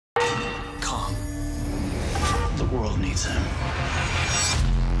world needs him.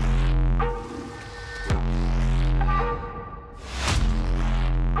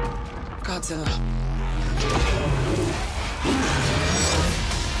 Godzilla.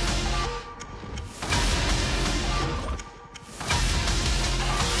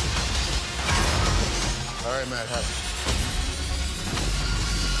 All right, Matt, have it.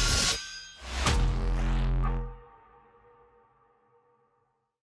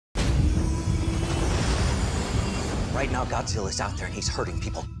 Right now, Godzilla's out there and he's hurting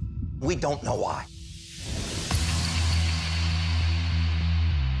people. We don't know why.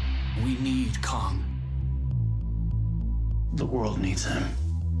 We need Kong. The world needs him.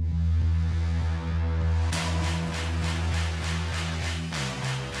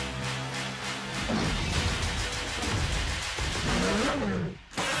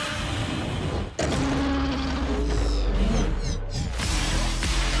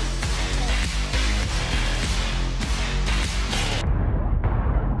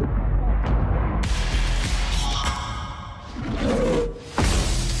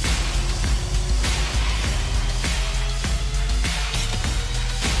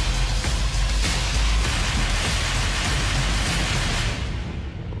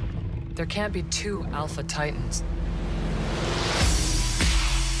 There can't be two Alpha Titans.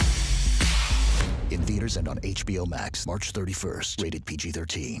 In theaters and on HBO Max, March 31st, rated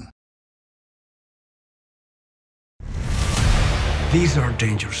PG-13. These are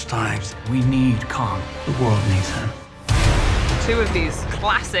dangerous times. We need Kong. The world needs him. Two of these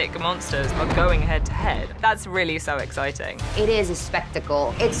classic monsters are going head to head. That's really so exciting. It is a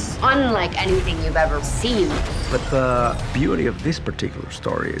spectacle. It's unlike anything you've ever seen. But the beauty of this particular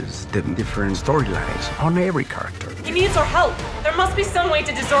story is the different storylines on every character. He needs our help. There must be some way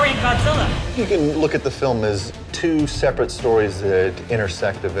to disorient Godzilla. You can look at the film as two separate stories that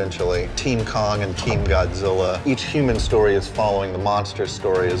intersect eventually. Team Kong and Team Godzilla. Each human story is following the monster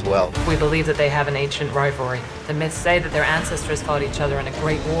story as well. We believe that they have an ancient rivalry. The myths say that their ancestors fought each other in a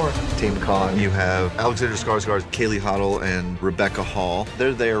great war. Team Kong, you have Alexander Skarsgård, Kaylee Hoddle, and Rebecca Hall.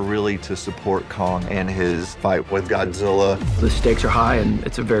 They're there really to support Kong and his fight with Godzilla. The stakes are high and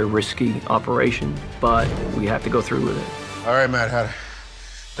it's a very risky operation, but we have to go through with it. All right, Matt, had it.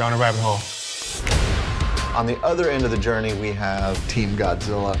 Down the rabbit hole. On the other end of the journey, we have Team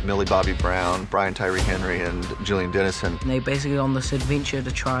Godzilla, Millie Bobby Brown, Brian Tyree Henry, and Gillian Dennison. They're basically on this adventure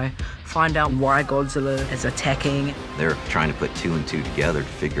to try find out why Godzilla is attacking. They're trying to put two and two together to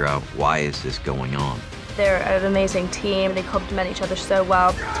figure out why is this going on. They're an amazing team. They complement each other so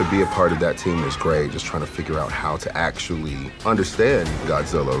well. To be a part of that team is great, just trying to figure out how to actually understand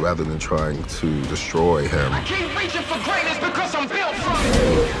Godzilla rather than trying to destroy him. I keep reaching for greatness because I'm built from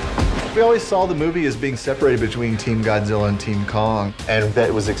it. We always saw the movie as being separated between Team Godzilla and Team Kong, and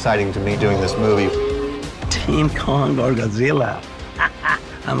that was exciting to me doing this movie. Team Kong or Godzilla?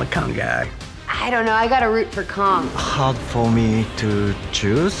 I'm a Kong guy. I don't know, I gotta root for Kong. Hard for me to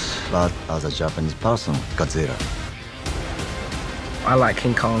choose, but as a Japanese person, Godzilla. I like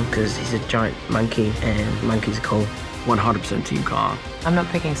King Kong because he's a giant monkey and monkeys are cool. 100% Team Kong. I'm not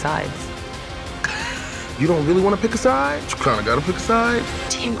picking sides. You don't really want to pick a side? You kind of got to pick a side.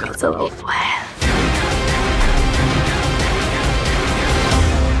 Team Godzilla will fly.